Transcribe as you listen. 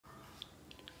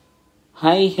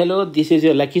Hi, hello, this is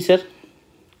your lucky sir.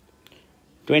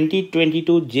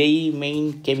 2022 JEE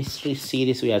main chemistry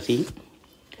series we are seeing.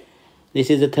 This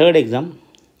is the third exam,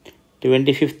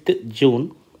 25th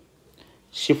June,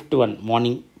 shift 1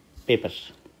 morning paper.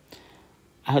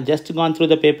 I have just gone through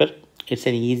the paper. It's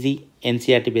an easy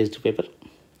NCERT based paper.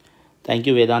 Thank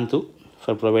you Vedantu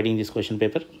for providing this question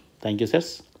paper. Thank you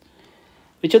sirs.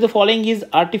 Which of the following is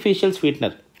artificial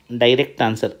sweetener? Direct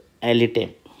answer,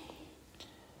 Allitam.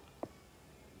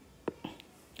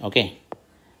 Okay,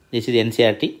 this is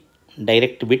NCERT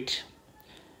direct bit.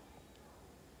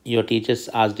 Your teachers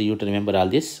asked you to remember all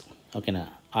this. Okay, now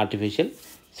artificial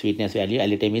sweetness value,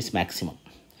 Allitam is maximum.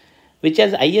 Which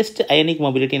has highest ionic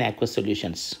mobility in aqueous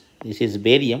solutions? This is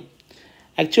barium.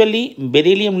 Actually,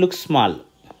 beryllium looks small,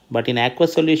 but in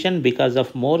aqueous solution, because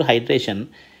of more hydration,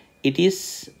 it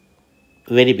is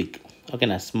very big. Okay,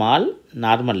 now small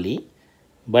normally,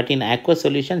 but in aqueous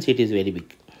solutions, it is very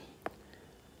big.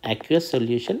 Aqueous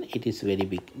solution, it is very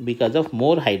big because of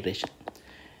more hydration.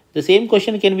 The same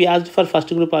question can be asked for first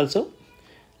group also.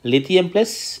 Lithium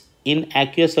plus in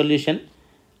aqueous solution,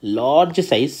 large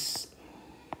size,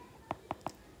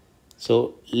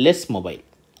 so less mobile.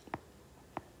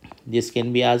 This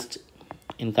can be asked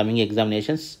in coming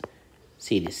examinations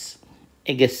series.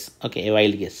 A guess, okay, a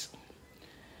wild guess.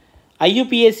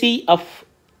 IUPAC of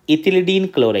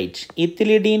ethylidene chloride.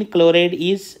 Ethylidene chloride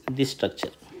is this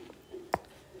structure.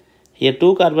 Here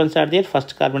two carbons are there.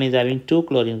 First carbon is having two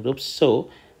chlorine groups. So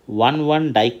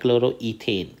 1,1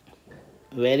 dichloroethane.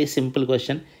 Very simple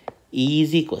question.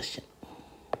 Easy question.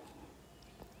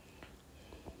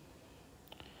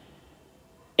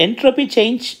 Entropy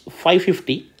change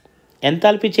 550.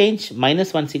 Enthalpy change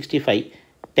minus 165.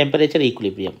 Temperature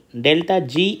equilibrium. Delta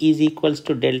G is equals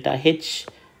to delta H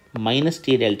minus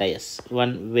T delta S.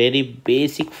 One very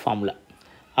basic formula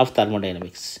of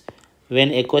thermodynamics.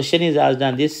 When a question is asked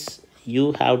on this,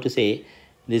 you have to say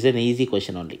this is an easy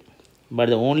question only. But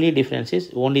the only difference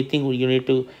is, only thing you need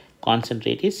to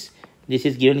concentrate is, this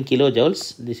is given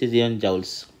kilojoules, this is given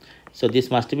joules. So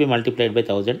this must be multiplied by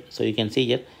 1000. So you can see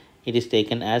here, it is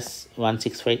taken as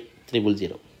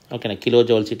 165,300. Okay, now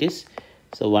kilojoules it is.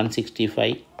 So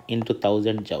 165 into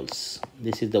 1000 joules.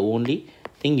 This is the only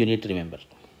thing you need to remember.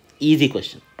 Easy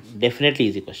question, definitely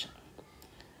easy question.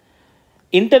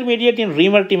 Intermediate in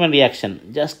Riemann-Tiemann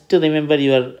reaction. Just to remember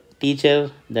your teacher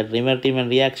that Riemann-Tiemann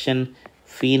reaction,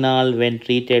 phenol when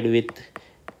treated with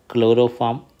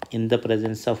chloroform in the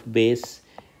presence of base.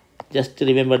 Just to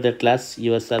remember that class,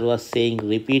 your sir was saying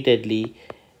repeatedly,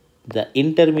 the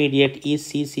intermediate is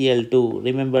CCl2.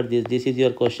 Remember this. This is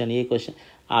your question. A question.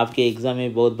 आपके exam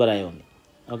में बहुत बार आया होंगे.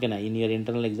 Okay, now in your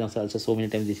internal exams also so many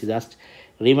times this is asked.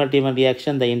 Riemann-Tiemann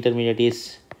reaction, the intermediate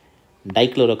is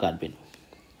dichlorocarbon.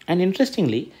 And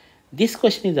interestingly, this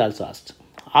question is also asked.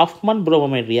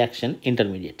 Hoffmann-Bromamide reaction,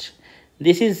 intermediate.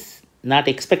 This is not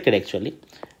expected actually.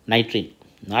 Nitrine.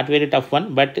 Not very tough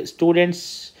one, but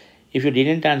students, if you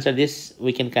didn't answer this,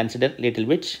 we can consider little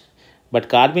bit. But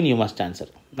carbon you must answer.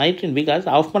 Nitrine, because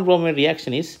Hoffmann-Bromamide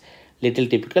reaction is little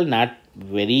typical, not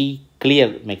very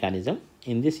clear mechanism.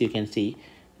 In this you can see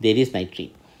there is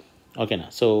nitrine. Okay, now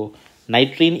so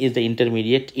nitrine is the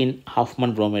intermediate in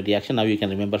Hoffmann-Bromamide reaction. Now you can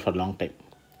remember for a long time.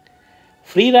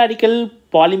 Free radical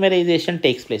polymerization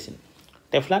takes place in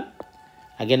Teflon.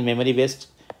 Again, memory based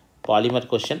polymer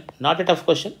question. Not a tough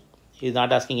question. He is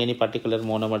not asking any particular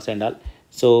monomers and all.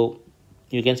 So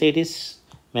you can say it is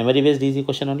memory based easy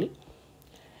question only.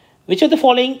 Which of the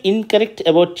following incorrect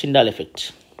about Tyndall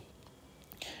effect?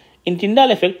 In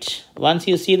Tyndall effect, once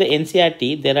you see the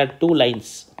NCERT, there are two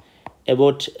lines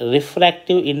about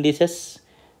refractive indices.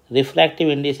 Refractive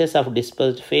indices of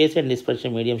dispersed phase and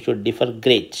dispersion medium should differ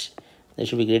great. There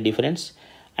should be great difference.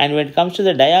 And when it comes to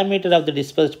the diameter of the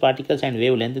dispersed particles and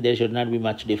wavelength, there should not be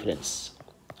much difference.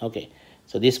 Okay,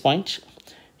 so this point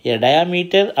here,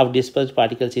 diameter of dispersed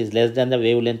particles is less than the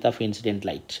wavelength of incident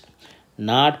light.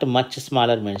 Not much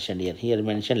smaller mentioned here. Here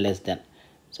mentioned less than.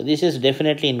 So this is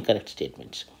definitely incorrect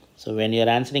statement. So when you are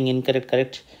answering incorrect,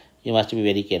 correct, you must be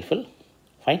very careful.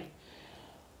 Fine.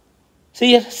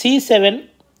 See here,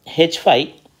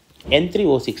 C7H5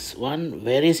 N3O6. One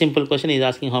very simple question is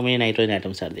asking how many nitrogen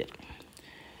atoms are there.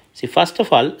 See, first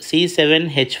of all,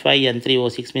 C7H5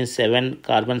 N3O6 means 7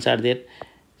 carbons are there.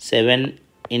 7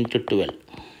 into 12.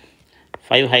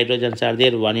 5 hydrogens are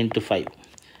there. 1 into 5.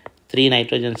 3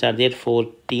 nitrogens are there.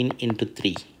 14 into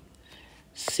 3.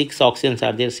 6 oxygens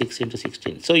are there. 6 into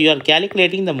 16. So you are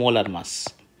calculating the molar mass.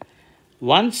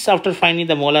 Once after finding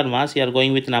the molar mass, you are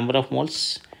going with number of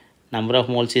moles. Number of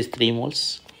moles is 3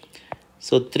 moles.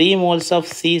 So 3 moles of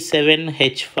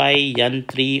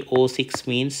C7H5N3O6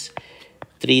 means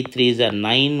 3 3s are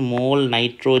 9 mole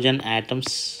nitrogen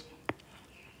atoms.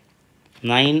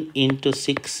 9 into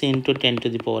 6 into 10 to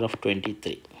the power of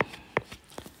 23.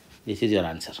 This is your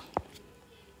answer.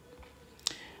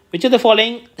 Which of the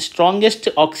following strongest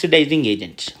oxidizing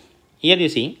agent? Here you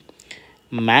see,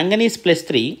 manganese plus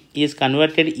 3 is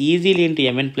converted easily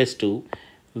into Mn plus 2,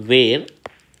 where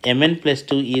Mn plus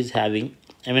 2 is having,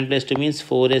 Mn plus 2 means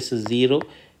 4s0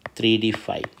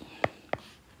 3d5.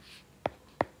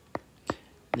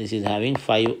 This is having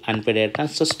 5 unpaired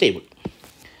electrons, so stable.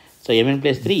 So Mn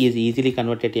plus 3 is easily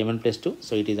converted to Mn plus 2,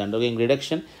 so it is undergoing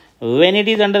reduction. When it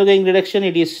is undergoing reduction,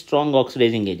 it is strong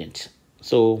oxidizing agent.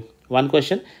 So one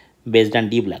question based on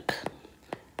D block.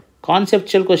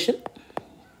 Conceptual question.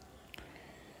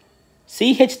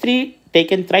 CH3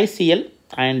 taken thrice Cl,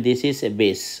 and this is a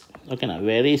base. Okay, now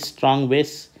very strong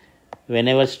base.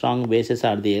 Whenever strong bases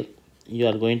are there, you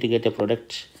are going to get a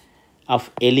product of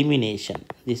elimination.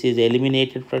 This is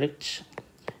eliminated product.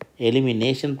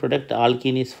 Elimination product,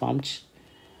 alkene is formed,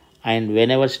 and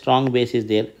whenever strong base is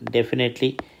there,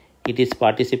 definitely it is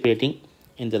participating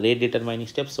in the rate determining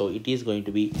step. So it is going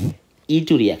to be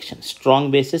E2 reaction.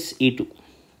 Strong bases E2.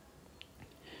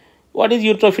 What is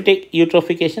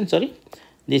eutrophication? Sorry,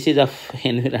 this is of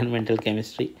environmental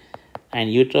chemistry, and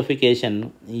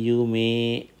eutrophication you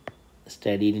may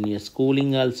study in your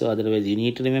schooling also. Otherwise, you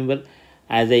need to remember,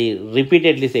 as I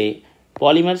repeatedly say,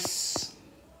 polymers,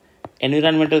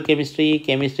 environmental chemistry,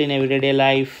 chemistry in everyday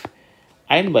life,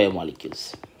 and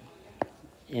biomolecules.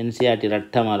 NCERT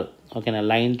Rattamaru. Okay, now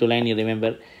line to line you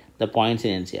remember the points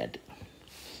in NCERT.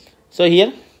 So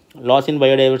here, loss in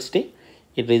biodiversity,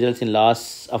 it results in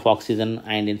loss of oxygen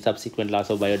and in subsequent loss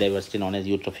of biodiversity known as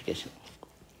eutrophication.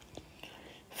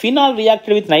 Phenol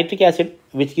reacted with nitric acid,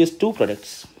 which gives two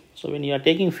products. So when you are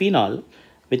taking phenol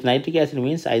with nitric acid,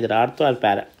 means either ortho or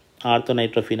para.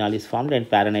 Orthonitrophenol is formed and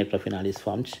paranitrophenol is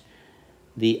formed.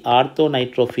 The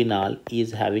orthonitrophenol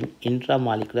is having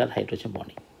intramolecular hydrogen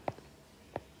bonding.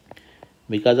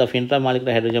 Because of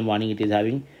intramolecular hydrogen bonding, it is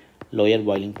having lower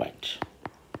boiling point.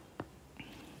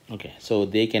 Okay, so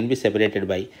they can be separated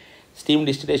by steam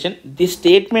distillation. This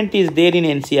statement is there in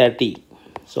NCERT.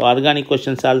 So organic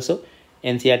questions also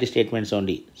NCERT statements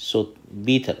only. So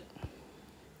be thorough.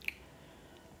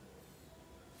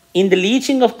 In the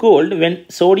leaching of gold, when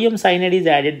sodium cyanide is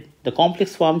added, the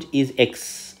complex formed is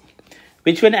X,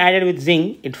 which when added with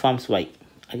zinc, it forms Y.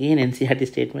 Again NCERT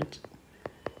statement.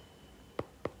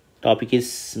 Topic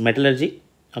is metallurgy.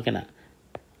 Okay, now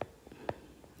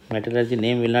metallurgy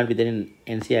name will not be there in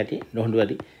NCERT, don't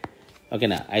worry. Okay,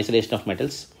 now isolation of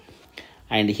metals.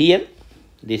 And here,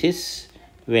 this is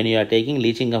when you are taking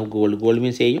leaching of gold. Gold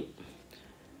means Au.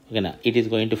 Okay, now it is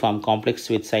going to form complex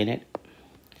with cyanide.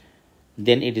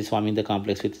 Then it is forming the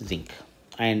complex with zinc.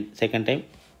 And second time,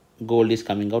 gold is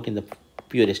coming out in the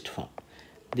purest form.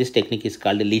 This technique is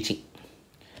called leaching.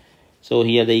 So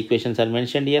here the equations are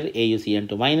mentioned here,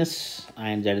 AuCN2 minus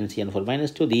and ZnCN4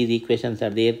 minus 2. These equations are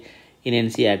there in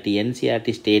NCERT.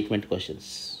 NCERT statement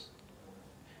questions.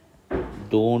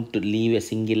 Don't leave a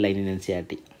single line in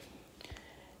NCERT.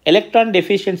 Electron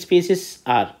deficient species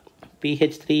are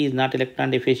PH3 is not electron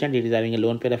deficient. It is having a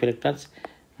lone pair of electrons.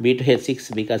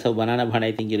 B2H6 because of banana bond,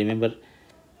 I think you remember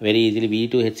very easily.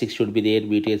 B2H6 should be there.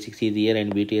 B2H6 is here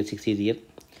and B2H6 is here.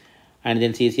 And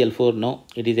then CCl4, no,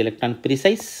 it is electron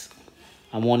precise.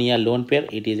 Ammonia lone pair,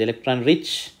 it is electron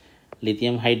rich.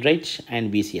 Lithium hydride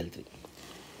and BCl3.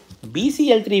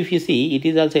 BCl3, if you see, it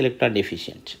is also electron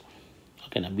deficient.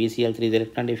 Okay, now BCl3 is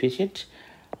electron deficient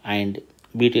and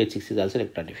B2H6 is also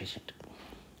electron deficient.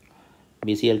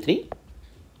 BCl3,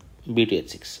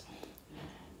 B2H6.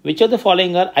 Which of the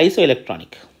following are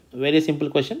isoelectronic? Very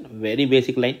simple question, very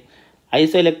basic line.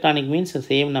 Isoelectronic means the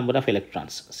same number of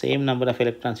electrons. Same number of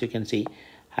electrons you can see.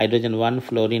 Hydrogen 1,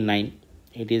 fluorine 9.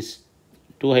 It is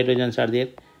 2 hydrogens are there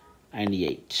and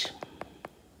 8.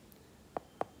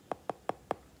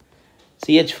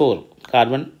 CH4,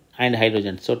 carbon and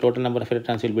hydrogen. So total number of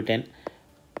electrons will be 10.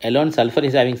 Alone sulfur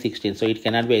is having 16. So it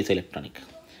cannot be isoelectronic.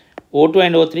 O2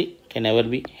 and O3 can never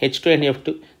be. H2 and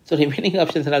F2. So remaining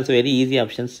options are also very easy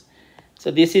options.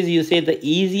 So this is, you say, the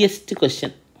easiest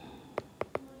question.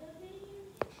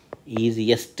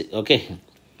 Easiest. Okay.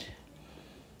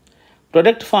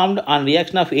 Product formed on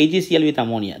reaction of AgCl with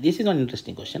ammonia. This is one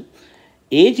interesting question.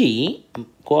 Ag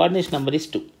coordination number is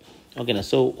 2. Okay, now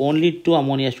so only 2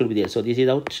 ammonia should be there. So this is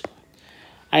out.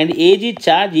 And Ag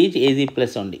charge is Ag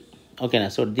plus only. Okay, now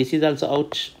so this is also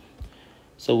out.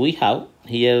 So we have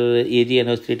here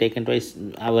AgNH3 taken twice.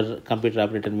 Our computer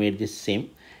operator made this same.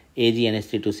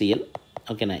 AgNH3 to Cl.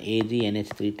 Okay, now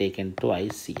AgNH3 taken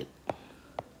twice Cl.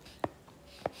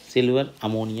 silver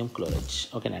ammonium chloride.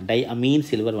 Okay, now diamine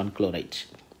silver 1 chloride.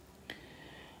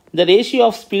 The ratio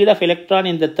of speed of electron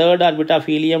in the third orbit of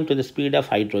helium to the speed of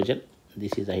hydrogen.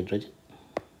 This is hydrogen.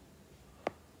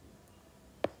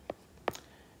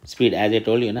 Speed, as I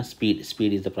told you,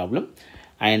 speed is the problem.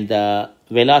 And the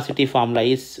velocity formula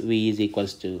is V is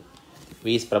equals to,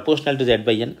 V is proportional to Z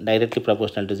by N, directly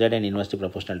proportional to Z and inversely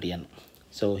proportional to N.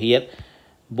 So here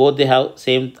both they have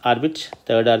same orbit,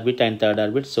 third orbit and third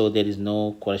orbit, so there is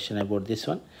no question about this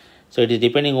one. So it is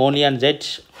depending only on Z,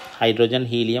 hydrogen,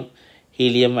 helium.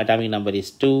 Helium atomic number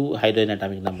is 2, hydrogen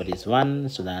atomic number is 1.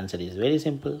 So the answer is very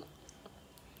simple.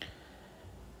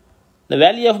 The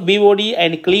value of BOD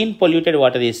and clean polluted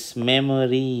water is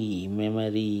memory.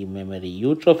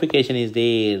 Eutrophication is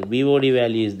there, BOD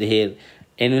value is there.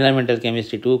 Environmental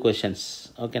chemistry, 2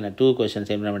 questions. Okay, now 2 questions,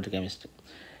 environmental chemistry.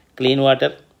 Clean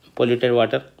water, polluted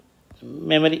water,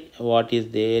 memory. What is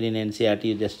there in NCERT,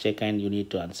 you just check and you need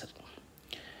to answer.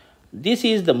 This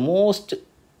is the most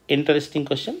interesting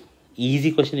question,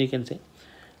 easy question you can say.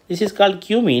 This is called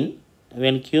cumene.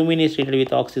 When cumene is treated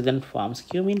with oxygen forms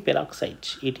cumene peroxide.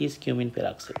 It is cumene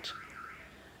peroxide.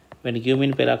 When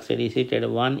cumene peroxide is treated,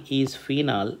 one is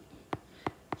phenol,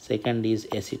 second is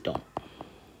acetone.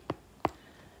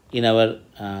 In our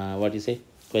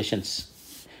questions,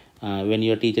 when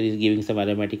your teacher is giving some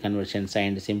aromatic conversions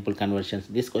and simple conversions,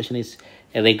 this question is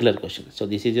a regular question. So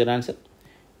this is your answer,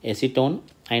 acetone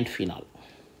and phenol.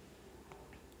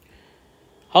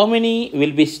 How many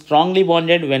will be strongly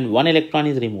bonded when one electron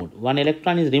is removed? One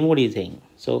electron is removed is saying.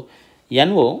 So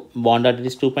NO bond order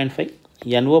is 2.5.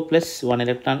 NO plus 1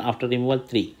 electron after removal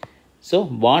 3. So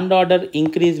bond order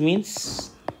increase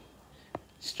means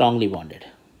strongly bonded.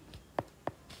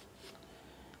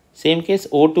 Same case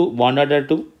O2 bond order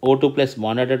 2. O2 plus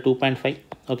bond order 2.5.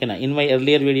 Okay, now in my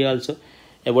earlier video also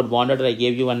about bond order I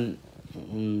gave you one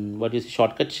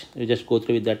shortcut. You just go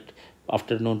through with that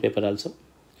afternoon paper also.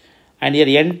 And here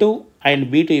N2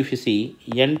 and B2, if you see,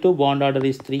 N2 bond order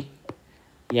is 3,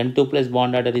 N2 plus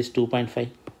bond order is 2.5.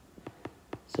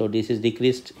 So this is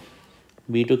decreased.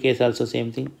 B2 case also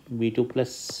same thing, B2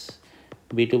 plus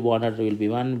B2 bond order will be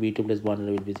 1, B2 plus bond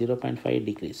order will be 0.5,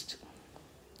 decreased.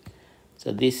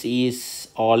 So this is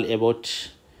all about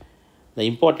the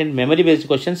important memory based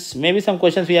questions. Maybe some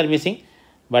questions we are missing,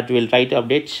 but we'll try to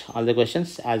update all the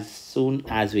questions as soon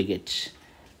as we get.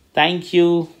 Thank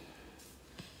you.